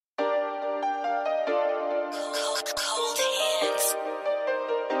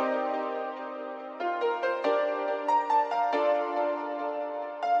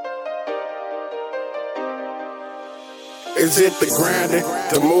Is it the grinding,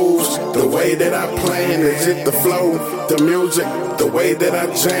 the moves, the way that I plan? Is it the flow, the music, the way that I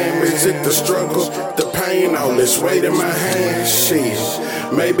jam? Is it the struggle, the pain, all this weight in my hands? Shit,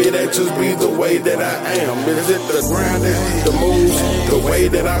 maybe that just be the way that I am. Is it the grinding, the moves, the way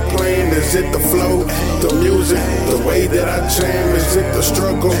that I plan? Is it the flow, the music, the way that I jam? Is it the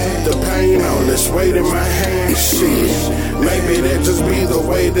struggle, the pain, all this weight in my hands? Shit, maybe that just be the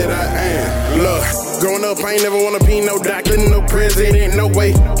way that I am. Look, growing up, I ain't never wanna be no doctor, no president, no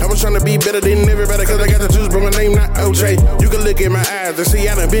way. I was trying to be better than everybody, cause I got the juice, but my name not OJ. You can look at my eyes and see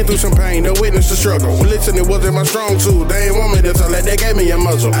I done been through some pain, no witness to struggle. Listen, it wasn't my strong suit, they ain't want me to tell that, they gave me a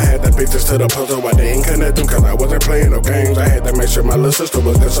muzzle. I had the pictures to the puzzle, why they ain't connect them, cause I wasn't playing no games. I had to make sure my little sister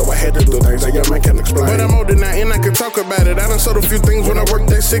was good, so I had to do things that young man can't explain. But I'm older now and I can talk about it. I done sold a few things when I worked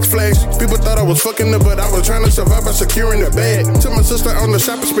at Six Flags. People thought I was fucking up, but I was trying to survive by securing the bag. Took my sister on the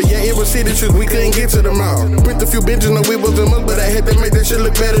shopping spree, yeah, it was city trips, we couldn't get to the mall. Print a few benches, no we wasn't much, but I had to make that shit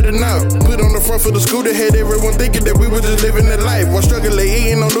look better than now. Put on the front for the scooter, had everyone thinking that we were just living that life. While struggling,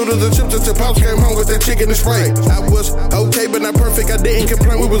 eating on noodles and chips until Pops came home with that chicken and Sprite. I was okay, but not perfect, I didn't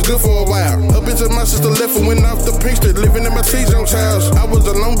complain, we was good for a while. Up until my sister left and went off the pink street, living in my T-Jones house. I was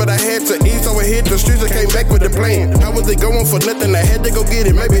alone, but I had to eat, so I hit the streets and came back with a plan. How was it going for nothing? I had to go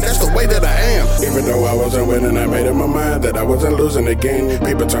get it, maybe that's the way that I am. Even though I wasn't winning, I made up my mind that I wasn't losing again.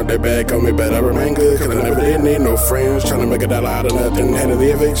 People turned their back on me, but I remain good, cause I never did need no friends. Trying to make a dollar out of nothing, had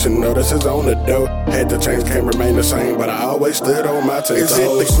the eviction notices on the door. Had to change, can't remain the same, but I always stood on my 10 toes. Is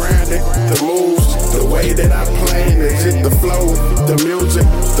it the grinding, the moves, the way that I plan? Is it the flow, the music,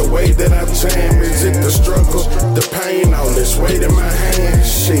 the way that I jam? Is it the struggle, the pain, all this weight in my hands?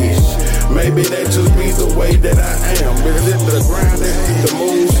 Shit, maybe that just be the way that I am. Is it the grinding, the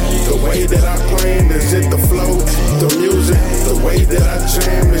moves, the way that I plan? Is it the flow, the music, the way that I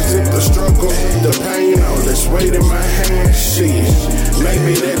jam? Is it the struggle, the pain, all this weight in my hands? Shit,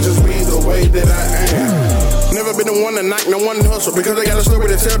 maybe that just be the way that I am. Never been the one to knock, no one to hustle, because I got a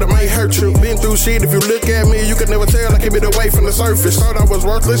story to tell that might hurt you. Been through shit, if you look at me, you could never tell I keep it away from the surface. Thought I was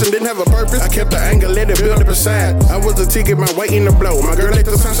worthless and didn't have a purpose. I kept the anger, let it build up inside. I was a ticket, my waiting to blow. My girl at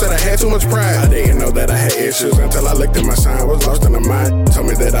the time said I had too much pride. I didn't know that I had issues until I looked at my sign, was lost in the mind. Told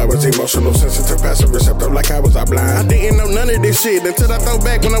me that I was emotional, sensitive, passive, receptive, like I was blind. I didn't know none of this shit until I thought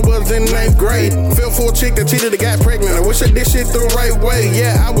back when I was in 9th grade. Fell for a chick that cheated and got pregnant. I wish I did shit the right way.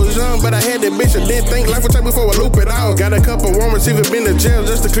 Yeah, I was young, but I had that bitch. I didn't think life would take me for a loop it out. Got a couple warrants, even been to jail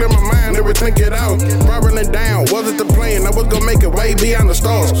just to clear my mind, everything get out. Spiraling down, wasn't the plan, I was gonna make it way beyond the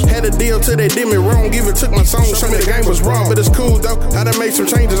stars. Had a deal till they did me wrong, even took my song, show me the game was wrong. But it's cool though, I done made some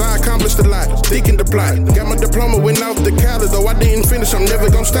changes, I accomplished a lot, deacon the plot. Got my diploma, went off to college, though I didn't finish, I'm never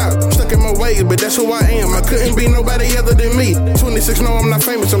gonna stop. Stuck in my ways, but that's who I am, I couldn't be nobody other than me. 26, no I'm not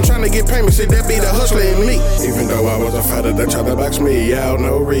famous, I'm trying to get payments, see that be the hustler in me. Even though I was a fighter, they tried to box me out,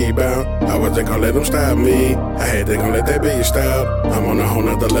 no rebound. I wasn't gonna let them stop me, I had to let that be style. I'm on a whole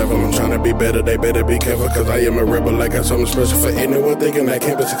nother level, I'm trying to be better, they better be careful, cause I am a rebel, I got something special for anyone thinking I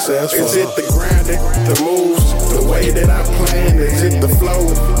can't be successful. Is it the grinding, the moves, the way that I plan? Is it the flow,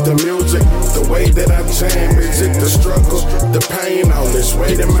 the music, the way that I jam? Is it the struggle, the pain, all this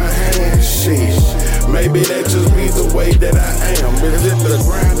weight in my hands? Shit, maybe that just be the way that I am. Is it the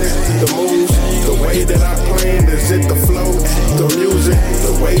grinding, the moves, the way that I plan? Is it the flow, the music,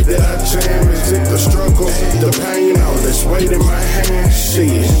 the way that I jam? Is it the struggle, the pain, all this weight in my hands?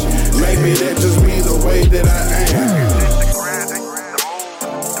 Shit, maybe that just be the way that I am. Is it the grinding, the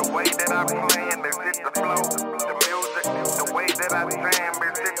moves, the way that I plan? Is it the flow, the music, the way that I jam?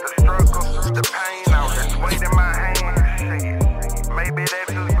 Is it the struggle, the pain, all this weight in my hands? Shit, maybe that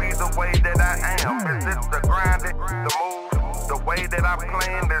just be the way that I am. Is it the grinding, the moves, the way that I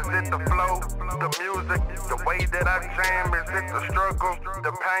plan? Is it the flow, the music, the way that I jam? Is it the struggle,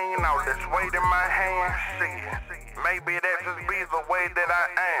 the pain, all this weight in my hands? Shit, maybe that just be the way that I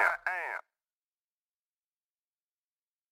am.